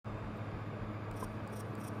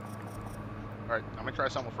Alright, I'm gonna try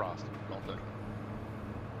something with Frost. Dalton.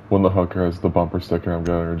 When the hooker has the bumper sticker, I'm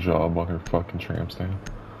getting her job on her fucking tramp stand.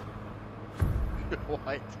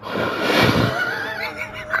 What?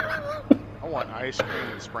 I want ice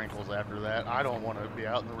cream and sprinkles after that. I don't want to be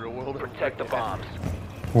out in the real world. Protect the bombs.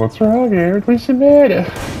 What's wrong, Eric? What's the matter?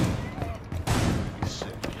 He's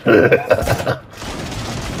sick.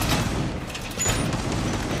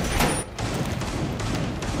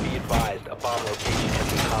 Be advised, a bomb location has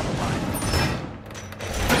been compromised.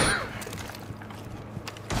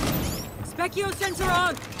 Specchio sensor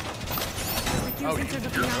on! Oh, Sensor you're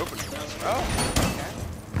looking out. opening this. Oh,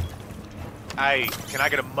 okay. Hey, can I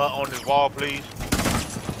get a mutt on this wall, please?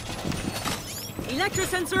 Electro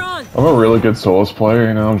sensor on! I'm a really good Souls player,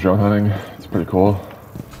 you know, I'm drone hunting. It's pretty cool.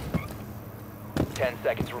 10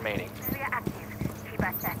 seconds remaining.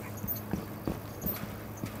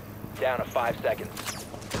 Down to 5 seconds.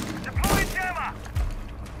 Deploying jammer!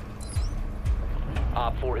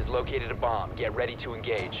 Op 4 has located a bomb. Get ready to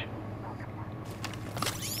engage.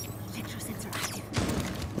 Electro sensor active.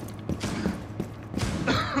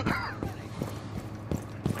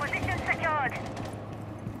 Position secured.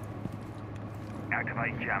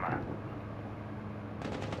 Activate jammer.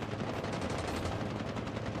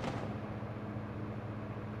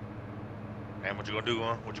 Man, what you gonna do,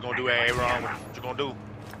 huh? What you gonna do, Aaron? What you gonna do?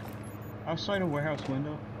 Outside a warehouse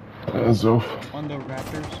window. Zof. On the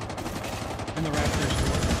Raptors. In the Raptors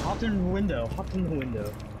door. Hopped in the window. Hopped in the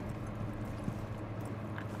window.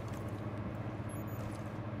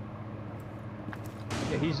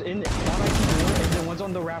 Yeah, he's in one IT door and then one's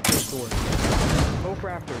on the Raptors door. Both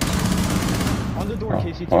Raptors. On the door, Oh,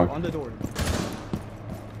 KC2. fuck. On the door.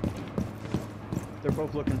 They're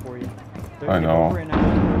both looking for you. I know. Both right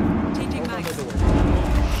now. Changing Both on mags. the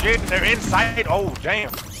door. Shit, they're inside. Oh, damn.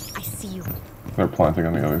 I see you. They're planting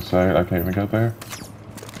on the other side. I can't even get there.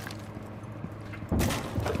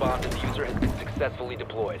 The bomb diffuser has been successfully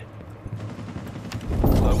deployed.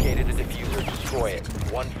 Located a diffuser. Destroy it.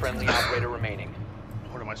 One friendly operator remaining.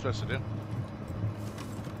 What am I supposed to do?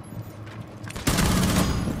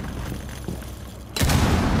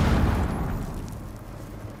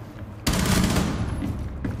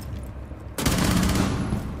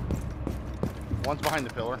 One's behind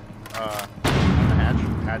the pillar. On the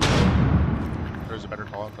hatch. There's a better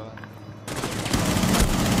call out for that.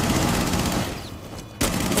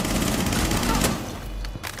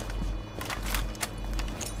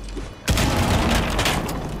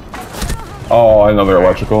 Oh, another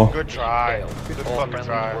electrical. Good try. Good All fucking friendlies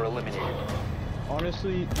try. were eliminated.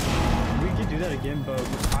 Honestly, we could do that again, but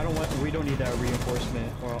we don't need that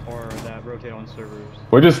reinforcement or that rotate on servers.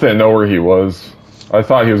 We just didn't know where he was. I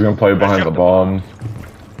thought he was gonna play behind the bomb.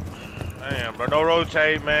 Damn, bro, no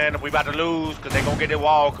rotate, man. We about to lose because they gonna get the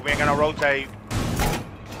wall because we ain't got no rotate.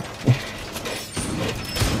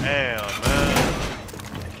 Damn, man.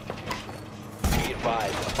 Be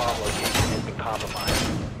advised, a bomb location has been compromised.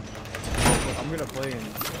 I'm gonna play.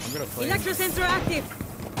 Electro sensor active.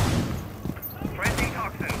 Friendly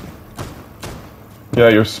toxin. Yeah,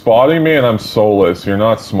 you're spotting me and I'm soulless. You're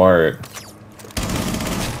not smart.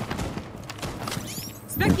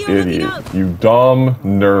 Specchio looking Idiot. out. You dumb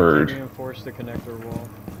nerd. Reinforce the connector wall.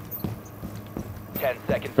 10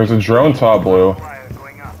 seconds. There's a drone top blue. Fire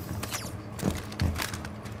going up.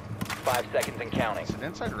 5 seconds and counting. Is it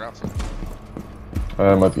inside or outside?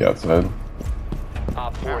 I'm at the outside.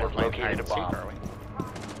 Op 4 has located a Seek, bomb. are we?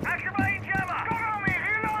 Activating jammer. Cover me.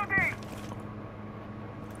 Reloading.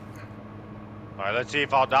 Alright, let's see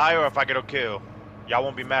if I'll die or if I get a kill. Y'all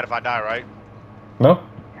won't be mad if I die, right? No?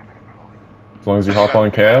 As long as you hop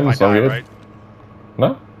on cam, If it's I all die, good. right?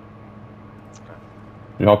 No?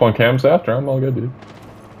 You hop on cams after, I'm all good, dude.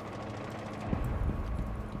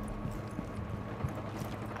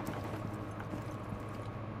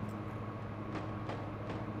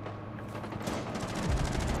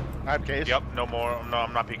 I have case. Yep, no more. No,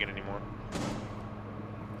 I'm not peeking anymore.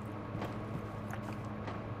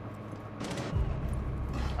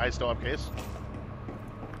 I still have case.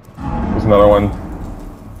 There's another one.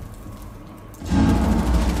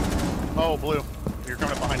 Oh, blue. You're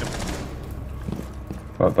coming up behind him.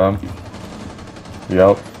 Not them.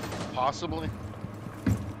 Yep. Possibly.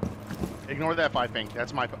 Ignore that 5 ping.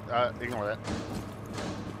 That's my. Ignore that.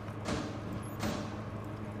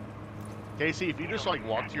 Casey, if you just like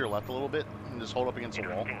walk to your left a little bit and just hold up against the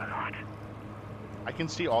wall, I can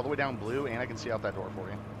see all the way down blue and I can see out that door for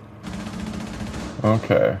you.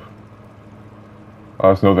 Okay.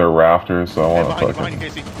 I just know they're rafters, so I Hey, want to behind you,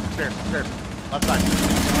 Casey. Stairs. Left side.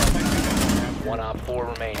 One op 4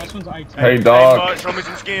 remaining. Last one's IT. Hey, Hey, dog. Mutt, show me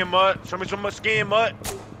some skin, Mutt. Show me some skin, Mutt.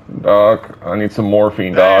 Doc, I need some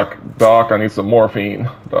morphine, Doc. Doc, I need some morphine.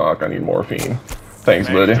 Doc, I need morphine. Thanks,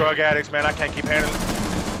 Man, buddy. these drug addicts, man, I can't keep handling.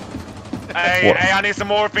 Hey, What? hey, I need some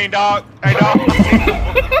morphine, dog. Hey, dog.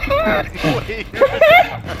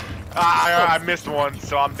 I missed one,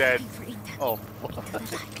 so I'm dead. Oh, fuck.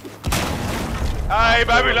 Hey,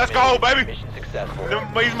 baby, let's go, baby. Mission successful.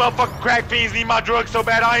 These motherfucking crack fiends need my drugs so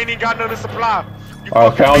bad I ain't even got none to supply. You I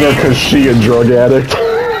fucking found her fiends. because she a drug addict.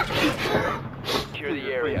 Secure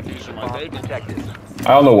the area. Keep the bomb protected.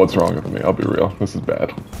 I don't know what's wrong with me, I'll be real. This is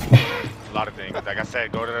bad. A lot of things. Like I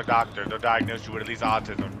said, go to the doctor. They'll diagnose you with at least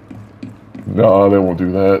autism. No, they won't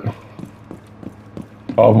do that.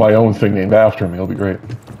 I'll have my own thing named after me, it'll be great.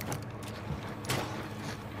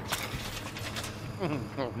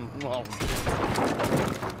 Well,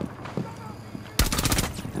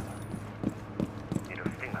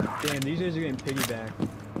 Damn, these guys are getting piggyback.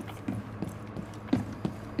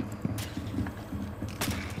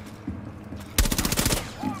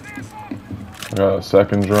 I got a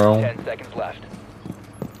second drone. 10 seconds left.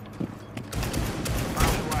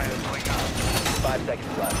 5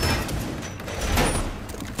 seconds left.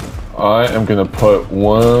 I am gonna put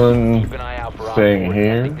one Keep an eye out for thing Op 4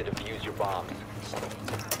 here. attempting to defuse your bombs.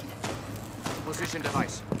 Position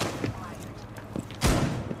device.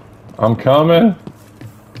 I'm coming.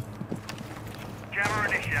 Jammer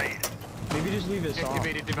initiated. Maybe just leave it soft.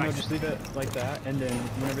 Activated No, device. just leave it like that, and then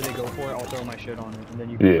whenever they go for it, I'll throw my shit on it, and then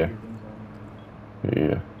you can Yeah. put your things on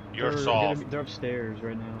Yeah. You're it. soft. They're upstairs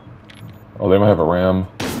right now. Oh, they might have a ram.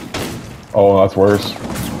 Oh, that's worse.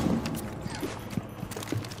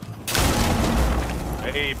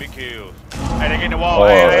 Hey, big kills. Hey, they get in the wall. Oh,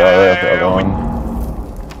 hey, yeah, hey, that's hey, the other hey, one.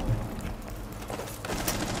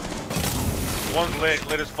 One's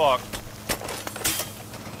lit as fuck.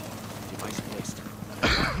 Device placed.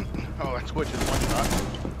 oh, that's Twitch is one shot.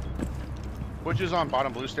 Twitch is on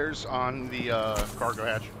bottom blue stairs on the cargo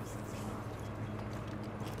hatch.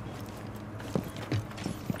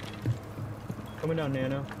 Coming down,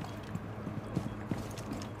 Nano.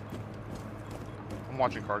 I'm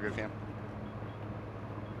watching cargo cam.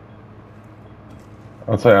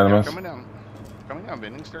 I'd say Yeah, Animus. coming down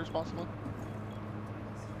vending stairs possibly.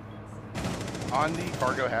 On the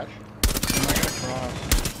cargo hatch. I'm not gonna cross.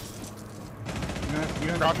 You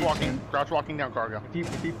don't have to keep Sam. Crouch walking down cargo.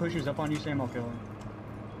 If he pushes up on you, Sam, I'll kill him.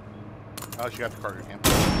 Oh, she got the cargo cam.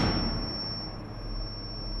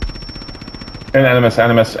 And Animus.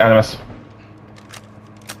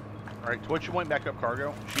 Alright, Twitch went back up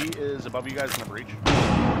cargo. She is above you guys in the breach.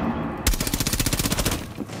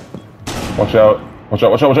 Watch out. Watch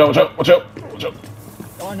out.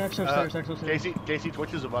 Oh, next upstairs, next upstairs. Casey,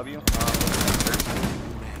 Twitch is above you.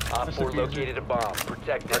 Op That's 4 the fuser. located a bomb.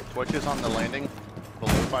 Protect it. Alright, Twitch is on the landing.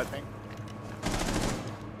 Below 5 thing.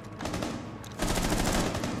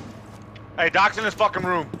 Hey, Doc's in this fucking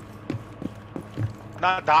room.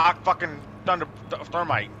 Not Doc, fucking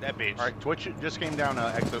Thermite, that bitch. Alright, Twitch just came down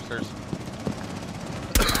exo stairs.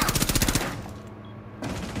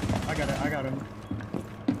 I got him.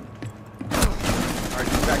 Alright,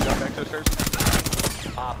 she's back up exo stairs.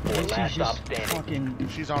 Op 4 Casey's last stop just standing. fucking...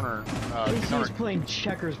 She's on her. She's on Casey's her. playing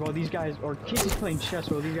checkers while these guys... Or Casey's playing chess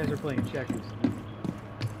while these guys are playing checkers.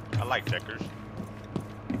 I like checkers.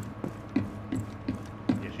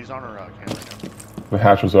 Yeah, she's on her camera right now. The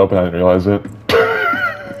hatch was open, I didn't realize it.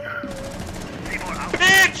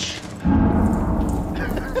 Bitch!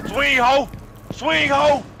 Swing ho! Swing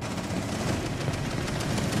ho!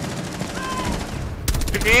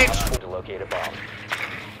 Bitch! To locate a bomb.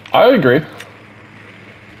 I agree.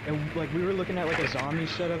 And like we were looking at like a zombie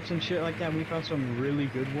setups and shit like that, and we found some really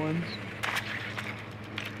good ones.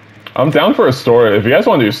 I'm down for a storage. If you guys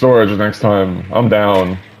want to do storage next time, I'm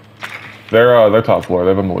down. They're top floor. They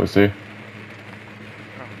have a Melusi.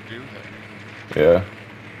 Oh, dude. Yeah.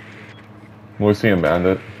 Melusi and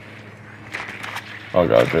Bandit. Oh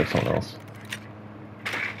god, they have someone else.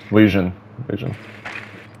 Legion. I'm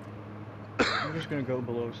just gonna go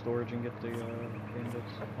below storage and get the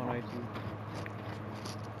bandits on IT.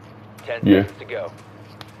 10 Yeah. seconds to go.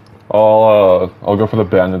 I'll go for the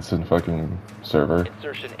bandits in fucking server.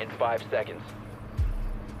 Insertion in 5 seconds.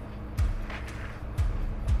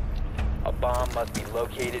 A bomb must be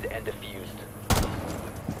located and defused.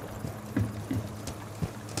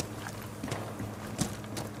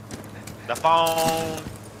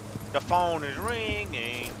 The phone is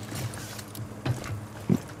ringing.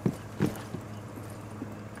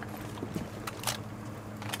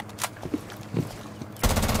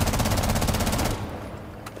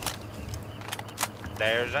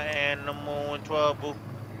 There's an animal in trouble.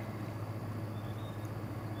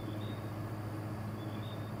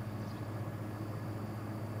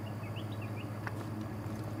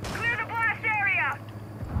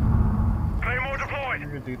 deployed. I'm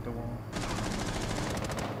gonna beat the wall.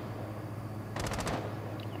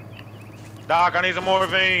 Doc, I need some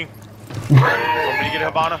morphine. Can you get a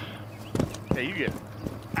Habana? Hey, you get it.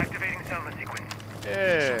 Activating settlement sequence.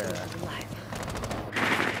 Yeah. Alive.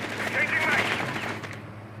 Changing mag.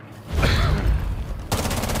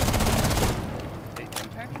 Hey,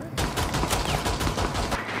 impact trip?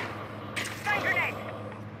 Stun grenade.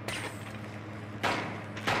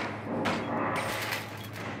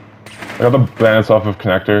 I got the bandits off of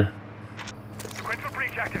connector. Sequential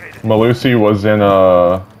breach activated. Malusi was in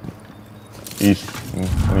east in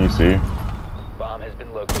EC. Bomb has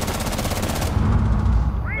been located.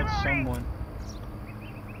 That's someone.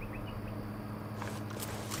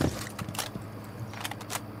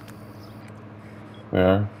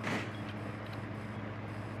 There.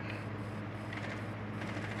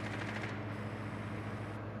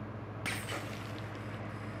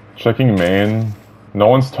 Checking main. No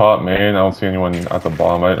one's top main. I don't see anyone at the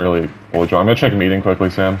bottom. I didn't really bullet you. I'm gonna check meeting quickly,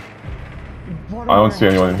 Sam. Bottom I don't right see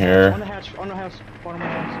house, anyone on the here. house, on the hatch, on the house, bottom of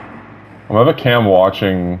the house. I'm gonna have a cam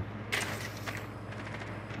watching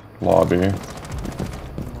lobby. If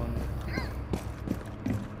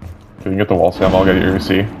you can get the wall, Sam, I'll get your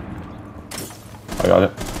EC. I got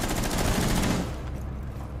it.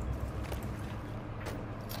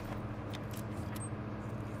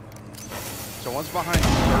 So one's behind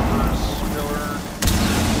servers, pillar.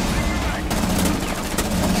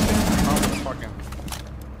 Oh, fucking.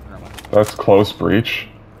 Never mind. That's close breach.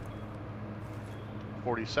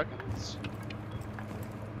 40 seconds.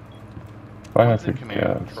 If I had One's to in command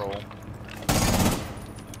guess. control.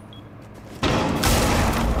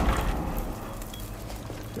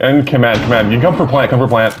 And command. You can come for plant, Op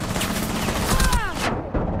 4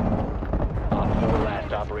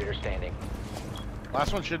 last operator standing.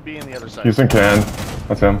 Last one should be in the other side. He's in command.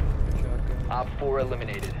 That's him. Op 4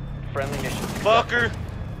 eliminated. Friendly mission. Fucker.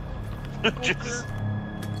 Just.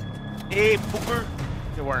 Hey, fucker.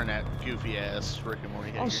 You're wearing that goofy ass Rick and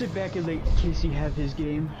Morty. I'll sit back and let Casey have his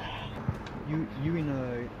game. You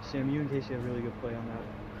and Sam, you and Casey have really good play on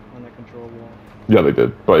that control wall. Yeah, they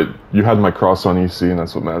did. But you had my cross on EC, and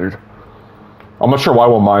that's what mattered. I'm not sure why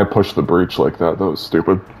Wamai pushed the breach like that. That was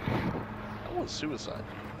stupid. That was suicide.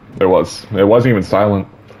 It was. It wasn't even silent.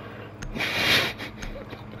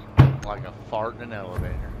 Like a fart in an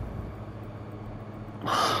elevator.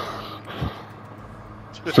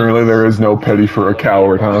 Certainly there is no pity for a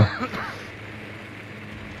coward, huh?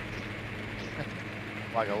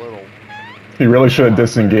 Like a little. He really should have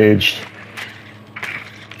disengaged.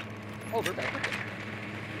 Oh, they're back.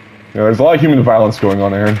 Yeah, there's a lot of human violence going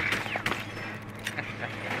on, Aaron.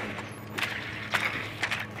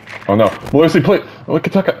 Oh no. Melissa, play. We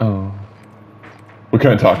could talk. Oh. We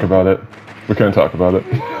couldn't talk about it. We couldn't talk about it.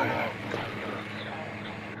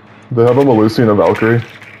 They have a Melusi and a Valkyrie.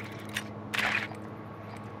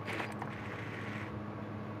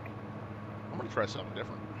 I'm gonna try something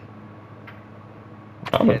different.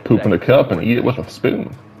 I'm gonna poop in a cup and eat it with a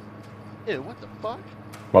spoon. Ew, what the fuck?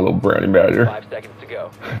 My little brownie badger. 5 seconds to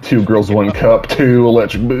go. 2 girls, 1 cup, 2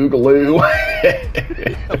 electric boogaloo.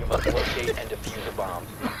 You must locate and defuse a bomb.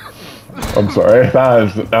 I'm sorry. That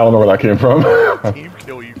is, I don't know where that came from. Team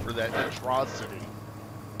kill you for that atrocity.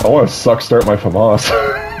 I want to suck start my FAMAS.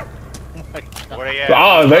 Oh my god. Where they at?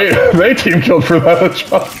 Ah, they team killed for that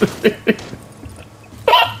atrocity.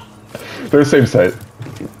 They're the same site.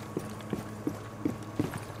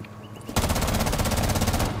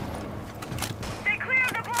 Stay clear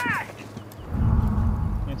of the blast.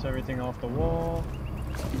 Gets everything off the wall.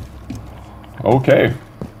 Okay.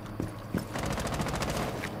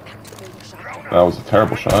 That was a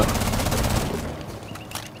terrible shot.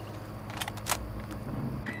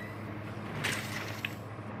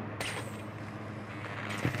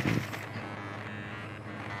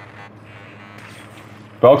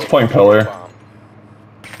 Belk's playing pillar. Bomb.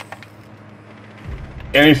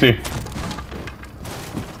 NEC.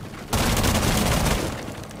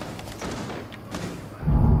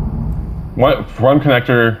 Run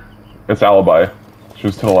connector. It's alibi. She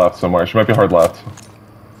was to the left somewhere. She might be hard left.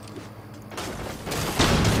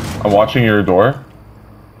 I'm watching your door. Oh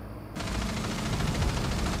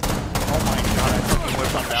my god, I fucking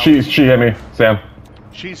whipped on Dalton. She hit me, Sam.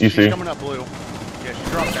 She's EC. coming up blue. Yeah, she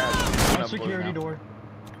dropped that. She's coming On up blue security now. door.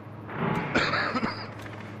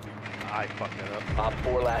 I fucked it up. Op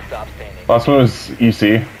 4 last stop standing. Last one was EC.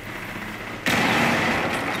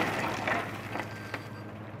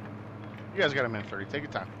 You guys got a minute 30. Take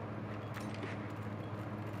your time.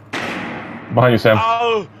 Behind you, Sam.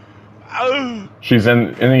 Oh! Oh! She's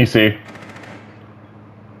in EC. If you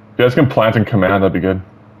guys can plant and command, that'd be good.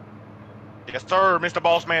 Yes, sir, Mr.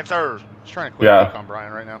 Bossman, sir. Just trying to quick Yeah. peek on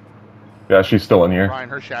Brian right now. Yeah, she's still in here. Brian,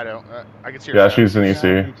 her shadow. I can see her Yeah, shadow. she's in EC.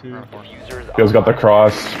 Yeah, me too. Diffusers You guys got the online.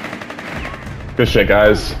 cross. Good shit,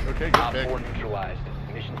 guys. Okay, good Op pick. 4 neutralized.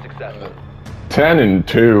 Mission successful. 10 and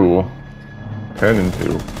 2. 10 and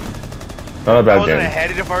 2. Not a I bad wasn't game.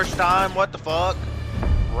 ahead of the first time. What the fuck?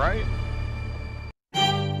 Right?